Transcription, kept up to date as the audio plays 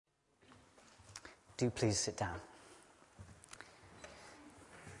do please sit down.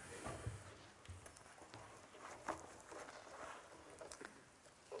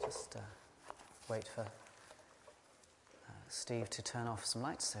 Just wait for Steve to turn off some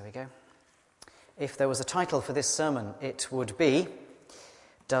lights. There we go. If there was a title for this sermon, it would be,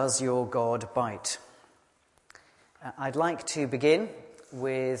 Does Your God Bite? I'd like to begin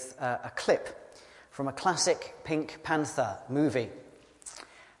with a clip from a classic Pink Panther movie,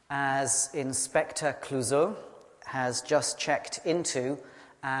 as Inspector Clouseau has just checked into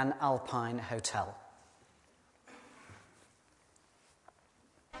an Alpine hotel.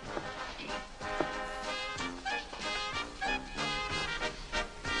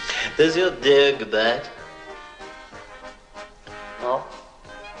 Does your dog bite? Oh?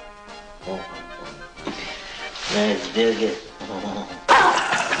 Oh. Nice doggy.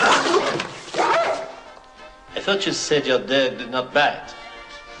 I thought you said your dog did not bite.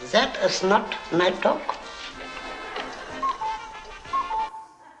 That is not my dog.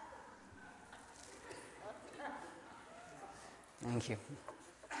 Thank you.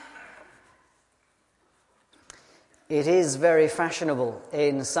 It is very fashionable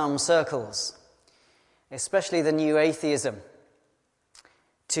in some circles, especially the new atheism,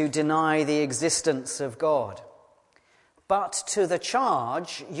 to deny the existence of God. But to the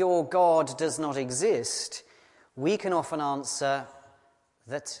charge, your God does not exist, we can often answer,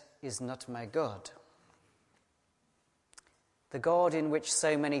 that is not my God. The God in which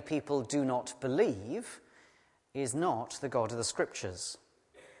so many people do not believe is not the God of the Scriptures.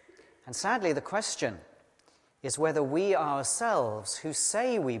 And sadly, the question is whether we ourselves, who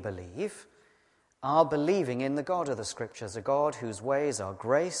say we believe, are believing in the God of the Scriptures, a God whose ways are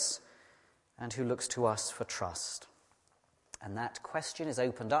grace and who looks to us for trust. And that question is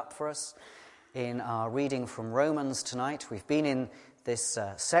opened up for us in our reading from Romans tonight. We've been in this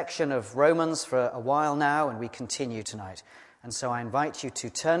section of Romans for a while now, and we continue tonight. And so I invite you to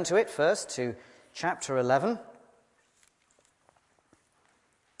turn to it first, to chapter 11,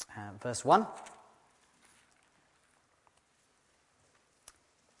 verse 1.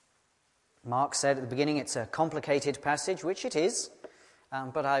 Mark said at the beginning it's a complicated passage, which it is,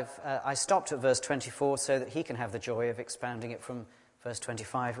 but I stopped at verse 24 so that he can have the joy of expounding it from verse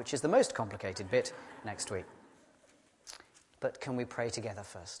 25, which is the most complicated bit, next week. But can we pray together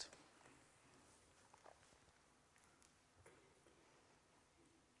first?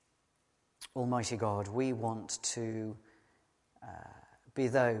 Almighty God, we want to be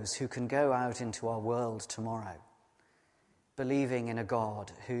those who can go out into our world tomorrow believing in a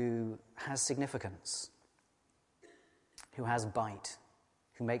God who has significance, who has bite,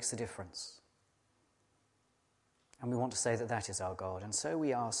 who makes a difference. And we want to say that that is our God. And so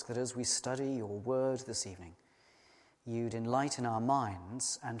we ask that as we study your word this evening, you'd enlighten our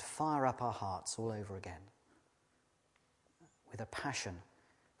minds and fire up our hearts all over again with a passion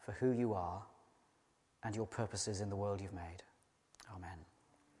for who you are and your purposes in the world you've made. Amen.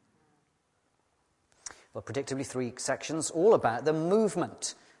 Well, predictably, 3 sections, all about the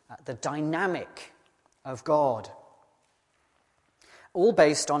movement, the dynamic of God. All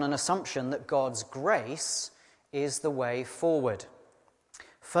based on an assumption that God's grace is the way forward.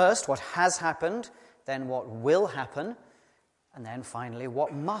 First, what has happened, then what will happen, and then finally,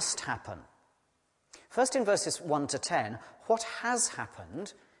 what must happen. First, in verses 1 to 10, what has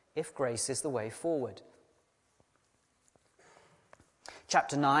happened if grace is the way forward?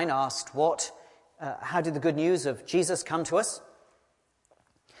 Chapter 9 asked how did the good news of Jesus come to us?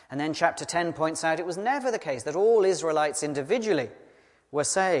 And then chapter 10 points out it was never the case that all Israelites individually were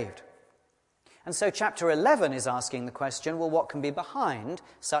saved. And so chapter 11 is asking the question, well, what can be behind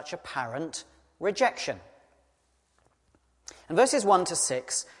such apparent rejection? And verses 1 to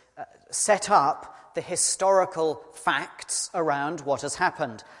 6 set up the historical facts around what has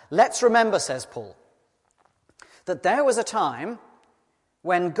happened. Let's remember, says Paul, that there was a time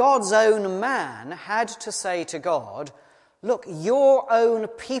when God's own man had to say to God, look, your own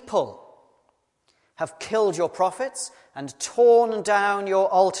people have killed your prophets and torn down your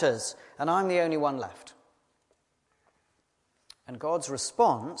altars, and I'm the only one left. And God's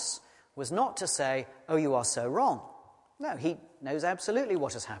response was not to say, oh, you are so wrong. No, he knows absolutely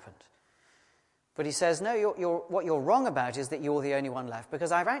what has happened. But he says, no, what you're wrong about is that you're the only one left,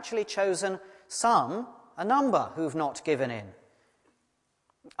 because I've actually chosen a number who've not given in.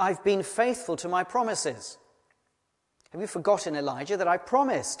 I've been faithful to my promises. Have you forgotten, Elijah, that I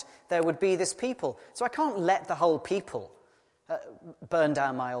promised there would be this people? So I can't let the whole people burn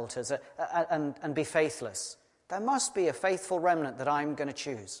down my altars and be faithless. There must be a faithful remnant that I'm going to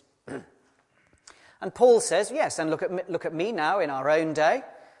choose. And Paul says, yes, and look at me now in our own day.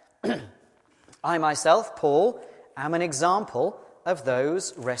 I myself, Paul, am an example of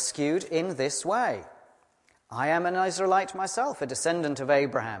those rescued in this way. I am an Israelite myself, a descendant of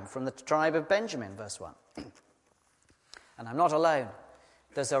Abraham from the tribe of Benjamin, verse 1. And I'm not alone.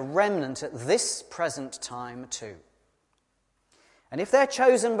 There's a remnant at this present time too. And if they're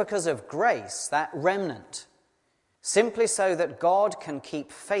chosen because of grace, that remnant, simply so that God can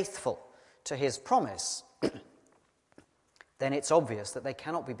keep faithful to his promise, then it's obvious that they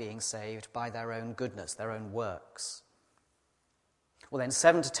cannot be being saved by their own goodness, their own works. Well, then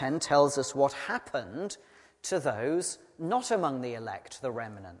 7 to 10 tells us what happened to those not among the elect, the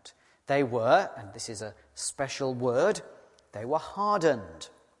remnant. They were, and this is a special word, they were hardened.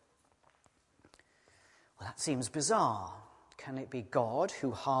 Well, that seems bizarre. Can it be God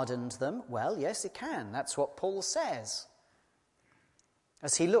who hardened them? Well, yes, it can. That's what Paul says,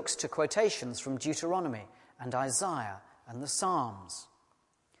 as he looks to quotations from Deuteronomy and Isaiah and the Psalms.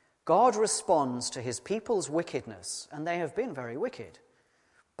 God responds to his people's wickedness, and they have been very wicked,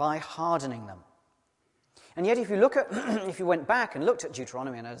 by hardening them. And yet if you went back and looked at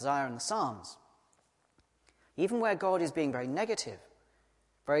Deuteronomy and Isaiah and the Psalms, even where God is being very negative,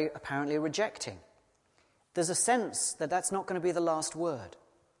 very apparently rejecting, there's a sense that that's not going to be the last word.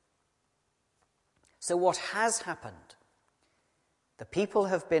 So what has happened? The people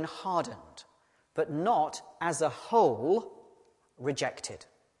have been hardened, but not as a whole rejected.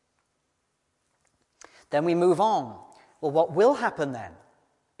 Then we move on. Well, what will happen then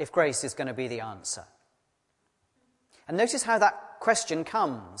if grace is going to be the answer? And notice how that question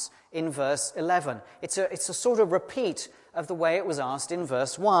comes in verse 11. It's a sort of repeat of the way it was asked in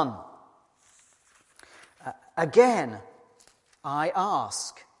verse 1. Again, I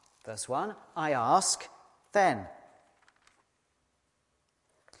ask. Verse 1, I ask then.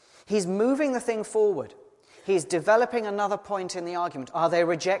 He's moving the thing forward. He's developing another point in the argument. Are they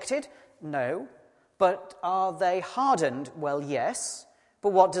rejected? No. But are they hardened? Well, yes.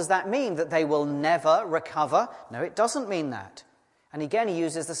 But what does that mean? That they will never recover? No, it doesn't mean that. And again, he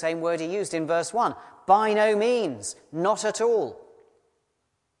uses the same word he used in verse 1. By no means, not at all.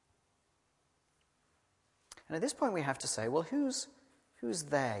 And at this point we have to say, well, who's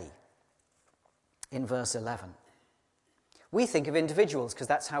they in verse 11? We think of individuals because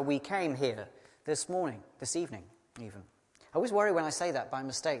that's how we came here this evening even. I always worry when I say that by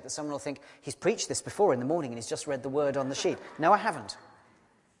mistake that someone will think, he's preached this before in the morning and he's just read the word on the sheet. No, I haven't.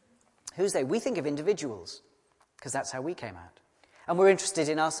 Who's they? We think of individuals because that's how we came out. And we're interested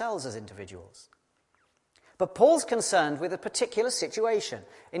in ourselves as individuals. But Paul's concerned with a particular situation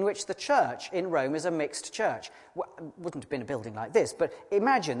in which the church in Rome is a mixed church. Wouldn't have been a building like this, but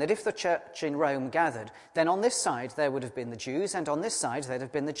imagine that if the church in Rome gathered, then on this side there would have been the Jews, and on this side there'd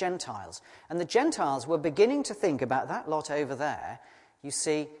have been the Gentiles. And the Gentiles were beginning to think about that lot over there. You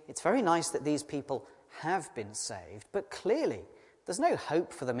see, it's very nice that these people have been saved, but clearly there's no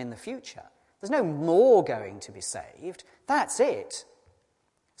hope for them in the future. There's no more going to be saved. That's it.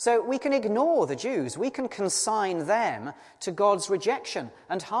 So we can ignore the Jews. We can consign them to God's rejection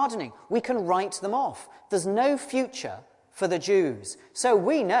and hardening. We can write them off. There's no future for the Jews. So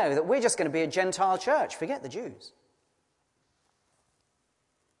we know that we're just going to be a Gentile church. Forget the Jews.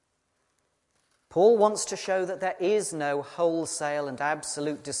 Paul wants to show that there is no wholesale and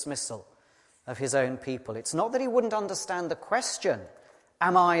absolute dismissal of his own people. It's not that he wouldn't understand the question,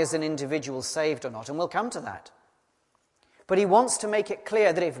 am I as an individual saved or not? And we'll come to that. But he wants to make it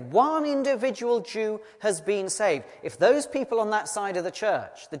clear that if one individual Jew has been saved, if those people on that side of the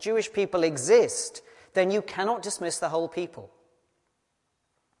church, the Jewish people, exist, then you cannot dismiss the whole people.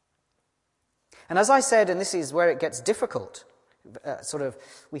 And as I said, and this is where it gets difficult,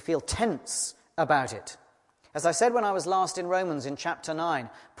 we feel tense about it. As I said when I was last in Romans in chapter 9,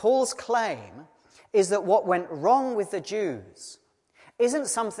 Paul's claim is that what went wrong with the Jews isn't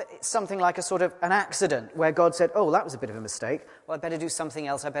something like a sort of an accident where God said, oh, that was a bit of a mistake. Well, I better do something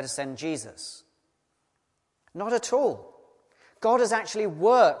else. I better send Jesus. Not at all. God has actually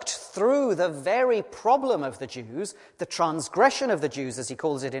worked through the very problem of the Jews, the transgression of the Jews, as he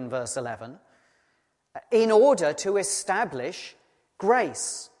calls it in verse 11, in order to establish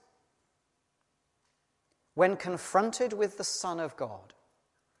grace. When confronted with the Son of God,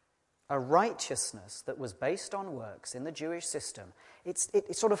 a righteousness that was based on works in the Jewish system,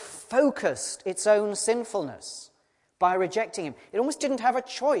 it sort of focused its own sinfulness by rejecting him. It almost didn't have a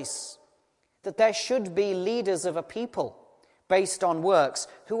choice that there should be leaders of a people based on works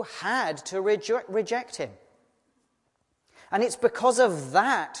who had to reject him. And it's because of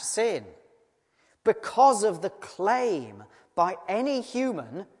that sin, because of the claim by any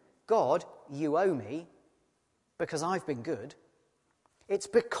human, God, you owe me because I've been good. It's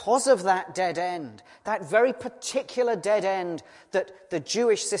because of that dead end, that very particular dead end that the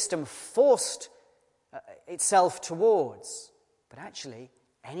Jewish system forced itself towards. But actually,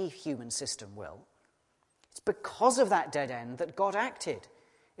 any human system will. It's because of that dead end that God acted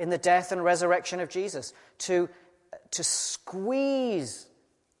in the death and resurrection of Jesus to squeeze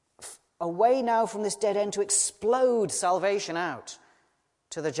away now from this dead end, to explode salvation out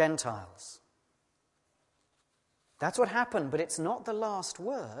to the Gentiles. That's what happened, but it's not the last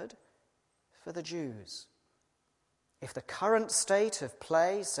word for the Jews. If the current state of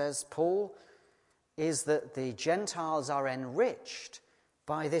play, says Paul, is that the Gentiles are enriched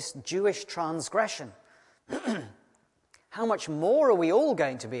by this Jewish transgression, how much more are we all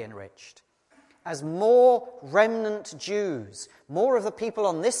going to be enriched as more remnant Jews, more of the people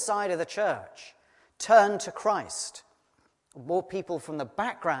on this side of the church, turn to Christ, more people from the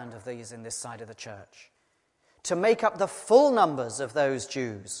background of these in this side of the church, to make up the full numbers of those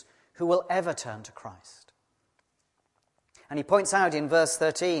Jews who will ever turn to Christ. And he points out in verse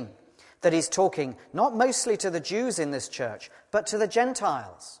 13 that he's talking not mostly to the Jews in this church, but to the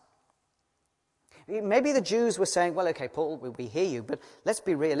Gentiles. Maybe the Jews were saying, well, okay, Paul, we hear you, but let's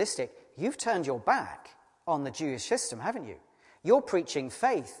be realistic. You've turned your back on the Jewish system, haven't you? You're preaching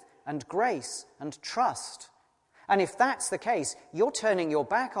faith and grace and trust. And if that's the case, you're turning your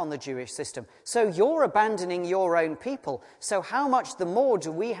back on the Jewish system. So you're abandoning your own people. So how much the more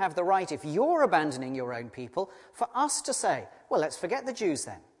do we have the right, if you're abandoning your own people, for us to say, well, let's forget the Jews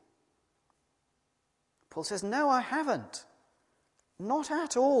then? Paul says, no, I haven't. Not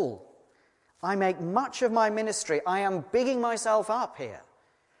at all. I make much of my ministry. I am bigging myself up here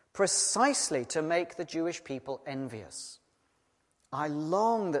precisely to make the Jewish people envious. I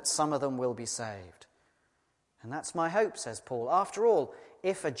long that some of them will be saved. And that's my hope, says Paul. After all,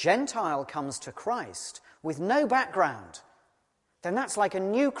 if a Gentile comes to Christ with no background, then that's like a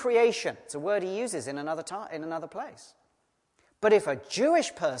new creation. It's a word he uses in another place. But if a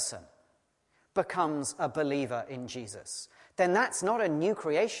Jewish person becomes a believer in Jesus, then that's not a new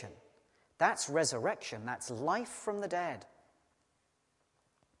creation. That's resurrection. That's life from the dead.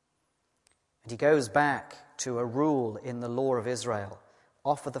 And he goes back to a rule in the law of Israel.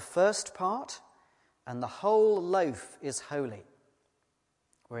 Offer the first part, and the whole loaf is holy.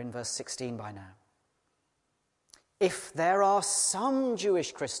 We're in verse 16 by now. If there are some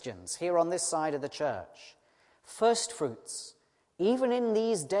Jewish Christians here on this side of the church, first fruits, even in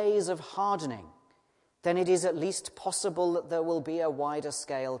these days of hardening, then it is at least possible that there will be a wider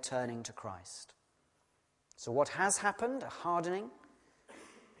scale turning to Christ. So what has happened? A hardening.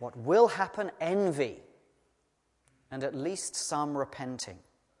 What will happen? Envy. And at least some repenting.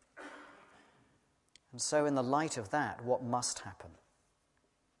 And so in the light of that, what must happen?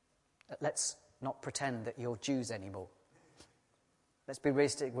 Let's not pretend that you're Jews anymore. Let's be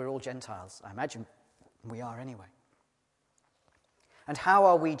realistic, we're all Gentiles. I imagine we are anyway. And how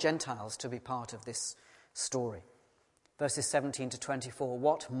are we Gentiles to be part of this story? Verses 17 to 24,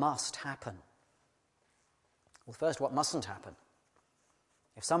 what must happen? Well, first, what mustn't happen?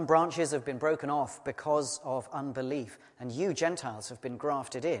 If some branches have been broken off because of unbelief, and you Gentiles have been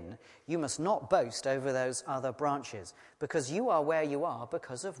grafted in, you must not boast over those other branches, because you are where you are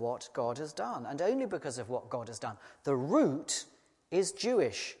because of what God has done, and only because of what God has done. The root is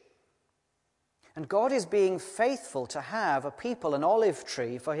Jewish. And God is being faithful to have a people, an olive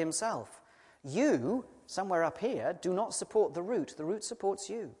tree for himself. You, somewhere up here, do not support the root. The root supports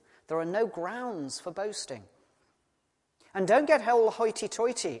you. There are no grounds for boasting. And don't get all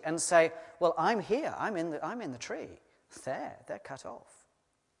hoity-toity and say, well, I'm here, I'm in the tree. They're cut off.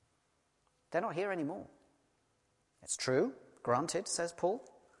 They're not here anymore. It's true, granted, says Paul,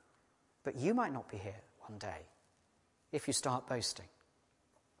 but you might not be here one day if you start boasting.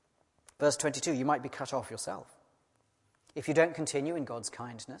 Verse 22, you might be cut off yourself if you don't continue in God's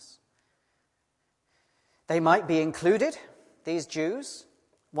kindness. They might be included, these Jews,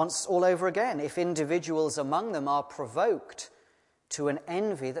 once all over again, if individuals among them are provoked to an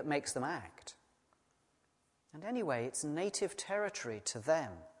envy that makes them act. And anyway, it's native territory to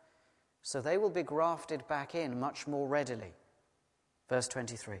them, so they will be grafted back in much more readily. Verse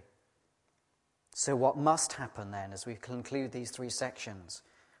 23. So what must happen then as we conclude these three sections?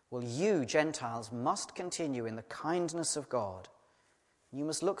 Well, you, Gentiles, must continue in the kindness of God. You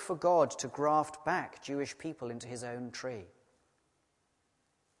must look for God to graft back Jewish people into his own tree.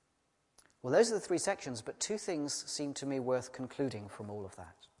 Well, those are the three sections, but two things seem to me worth concluding from all of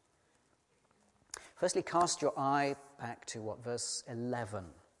that. Firstly, cast your eye back to verse 11.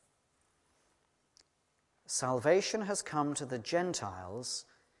 Salvation has come to the Gentiles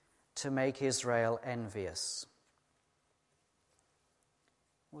to make Israel envious.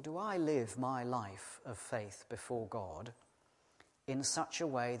 Or do I live my life of faith before God in such a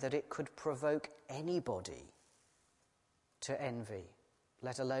way that it could provoke anybody to envy,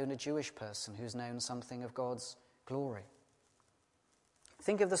 let alone a Jewish person who's known something of God's glory?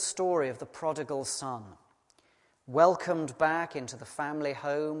 Think of the story of the prodigal son, welcomed back into the family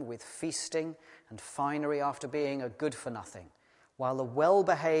home with feasting and finery after being a good-for-nothing, while the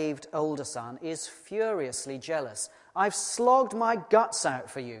well-behaved older son is furiously jealous. I've slogged my guts out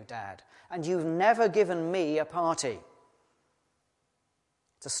for you, Dad, and you've never given me a party.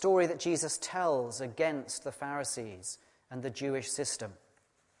 It's a story that Jesus tells against the Pharisees and the Jewish system.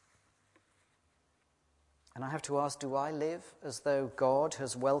 And I have to ask, do I live as though God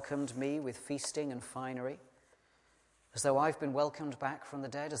has welcomed me with feasting and finery? As though I've been welcomed back from the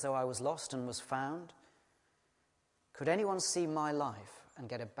dead, as though I was lost and was found? Could anyone see my life and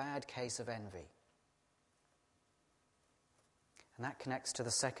get a bad case of envy? And that connects to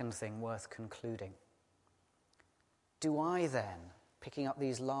the second thing worth concluding. Do I then, picking up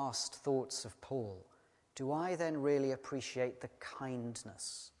these last thoughts of Paul, do I then really appreciate the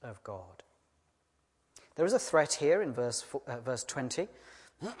kindness of God? There is a threat here in verse 20.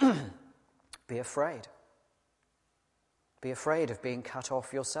 Be afraid. Be afraid of being cut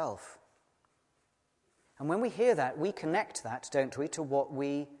off yourself. And when we hear that, we connect that, don't we, to what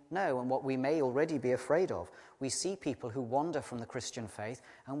we know and what we may already be afraid of. We see people who wander from the Christian faith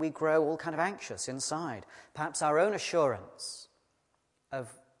and we grow all kind of anxious inside. Perhaps our own assurance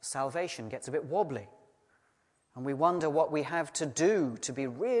of salvation gets a bit wobbly. And we wonder what we have to do to be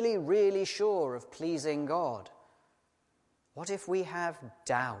really, really sure of pleasing God. What if we have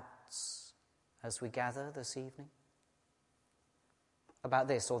doubts as we gather this evening about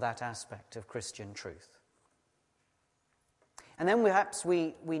this or that aspect of Christian truth? And then perhaps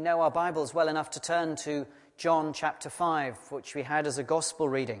we know our Bibles well enough to turn to John chapter 5, which we had as a gospel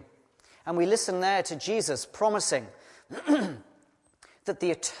reading. And we listen there to Jesus promising that the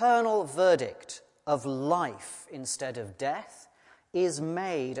eternal verdict of life instead of death is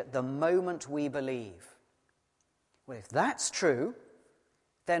made at the moment we believe. Well, if that's true,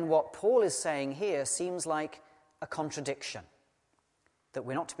 then what Paul is saying here seems like a contradiction. That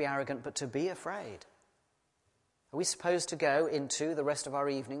we're not to be arrogant, but to be afraid. Are we supposed to go into the rest of our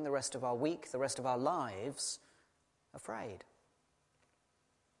evening, the rest of our week, the rest of our lives afraid?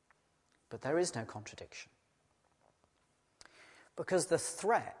 But there is no contradiction. Because the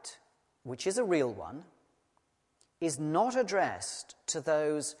threat, which is a real one, is not addressed to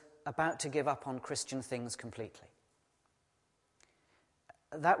those about to give up on Christian things completely.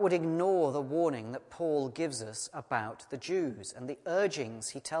 That would ignore the warning that Paul gives us about the Jews and the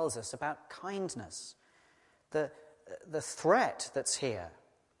urgings he tells us about kindness. The threat that's here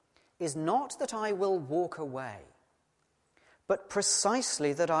is not that I will walk away, but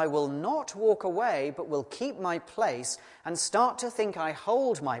precisely that I will not walk away, but will keep my place and start to think I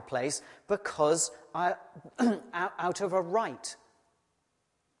hold my place because out of a right.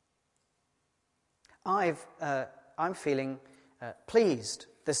 I'm feeling pleased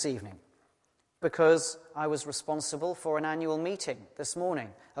this evening because I was responsible for an annual meeting this morning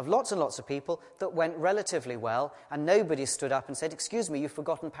of lots and lots of people that went relatively well, and nobody stood up and said, "Excuse me, you've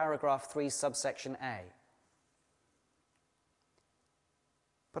forgotten paragraph 3, subsection A."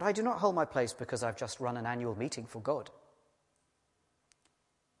 But I do not hold my place because I've just run an annual meeting for God.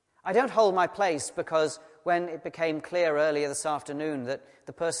 I don't hold my place because when it became clear earlier this afternoon that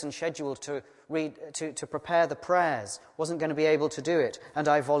the person scheduled to prepare the prayers wasn't going to be able to do it, and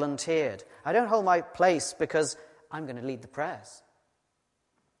I volunteered. I don't hold my place because I'm going to lead the prayers.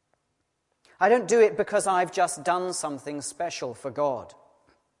 I don't do it because I've just done something special for God.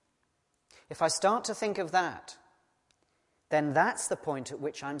 If I start to think of that, then that's the point at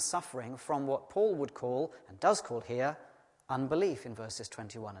which I'm suffering from what Paul would call, and does call here, unbelief in verses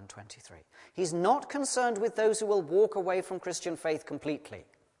 21 and 23. He's not concerned with those who will walk away from Christian faith completely.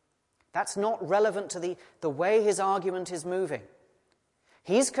 That's not relevant to the way his argument is moving.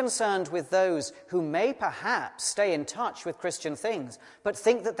 He's concerned with those who may perhaps stay in touch with Christian things, but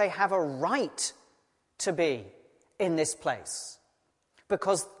think that they have a right to be in this place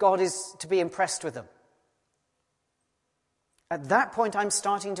because God is to be impressed with them. At that point, I'm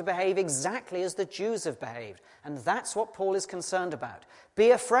starting to behave exactly as the Jews have behaved, and that's what Paul is concerned about. Be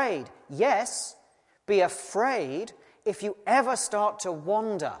afraid. Yes, be afraid if you ever start to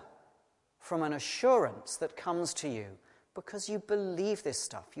wander from an assurance that comes to you because you believe this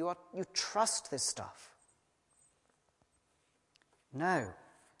stuff, you trust this stuff. No,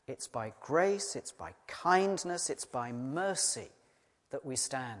 it's by grace, it's by kindness, it's by mercy that we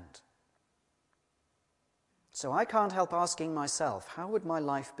stand. So I can't help asking myself, how would my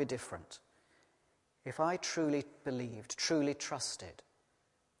life be different if I truly believed, truly trusted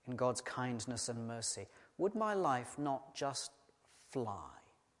in God's kindness and mercy? Would my life not just fly?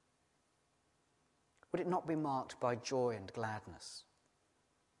 Would it not be marked by joy and gladness?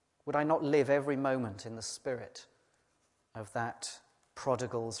 Would I not live every moment in the spirit of that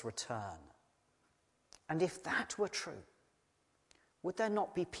prodigal's return? And if that were true, would there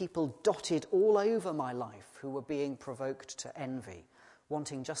not be people dotted all over my life who were being provoked to envy,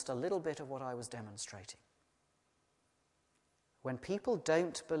 wanting just a little bit of what I was demonstrating? When people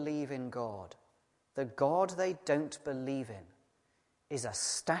don't believe in God, the God they don't believe in is a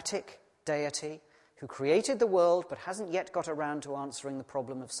static deity who created the world but hasn't yet got around to answering the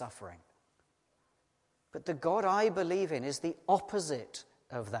problem of suffering. But the God I believe in is the opposite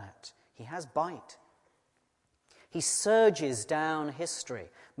of that. He has bite. He surges down history,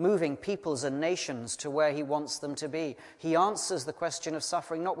 moving peoples and nations to where he wants them to be. He answers the question of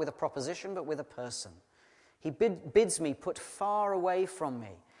suffering not with a proposition but with a person. He bids me put far away from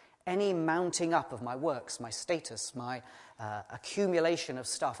me any mounting up of my works, my status, my accumulation of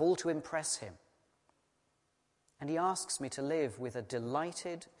stuff, all to impress him. And he asks me to live with a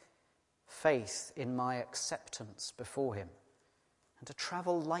delighted faith in my acceptance before him and to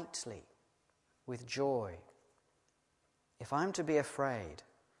travel lightly with joy. If I'm to be afraid,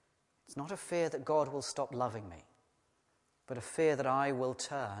 it's not a fear that God will stop loving me, but a fear that I will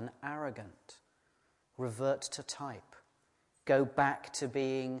turn arrogant, revert to type, go back to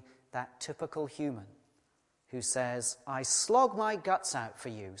being that typical human who says, I slog my guts out for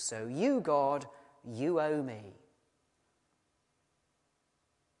you, so you, God, you owe me.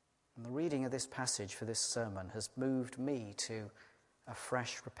 And the reading of this passage for this sermon has moved me to a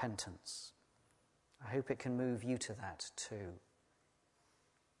fresh repentance. I hope it can move you to that too.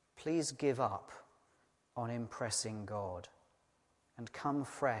 Please give up on impressing God and come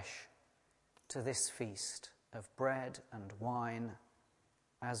fresh to this feast of bread and wine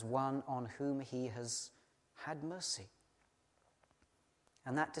as one on whom he has had mercy.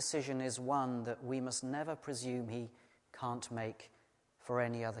 And that decision is one that we must never presume he can't make for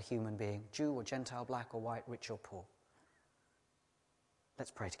any other human being, Jew or Gentile, black or white, rich or poor. Let's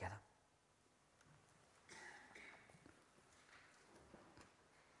pray together.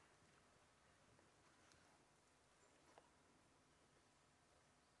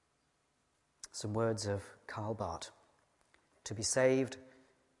 Some words of Karl Barth. To be saved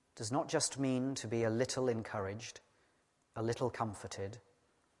does not just mean to be a little encouraged, a little comforted,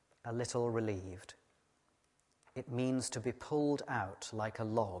 a little relieved. It means to be pulled out like a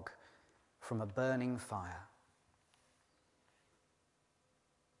log from a burning fire.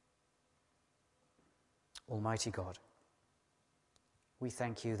 Almighty God, we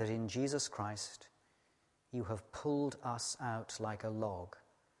thank you that in Jesus Christ you have pulled us out like a log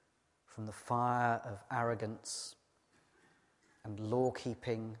from the fire of arrogance and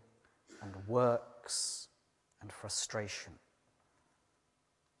law-keeping and works and frustration.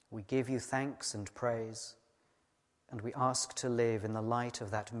 We give you thanks and praise, and we ask to live in the light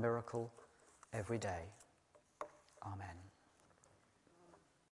of that miracle every day. Amen.